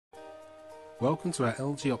Welcome to our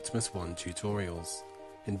LG Optimus One tutorials.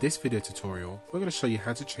 In this video tutorial, we're going to show you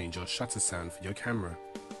how to change your shutter sound for your camera.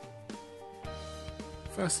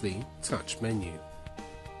 Firstly, touch menu.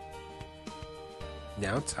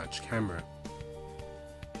 Now touch camera.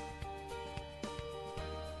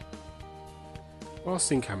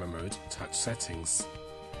 Whilst in camera mode, touch settings.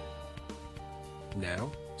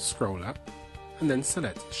 Now scroll up and then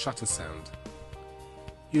select shutter sound.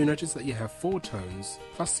 You'll notice that you have 4 tones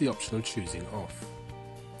plus the option of choosing off.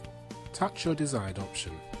 Touch your desired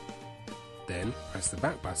option. Then press the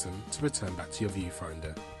back button to return back to your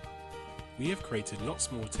viewfinder. We have created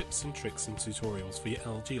lots more tips and tricks and tutorials for your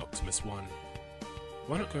LG Optimus One.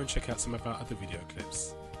 Why not go and check out some of our other video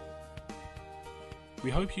clips?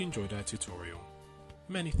 We hope you enjoyed our tutorial.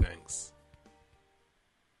 Many thanks.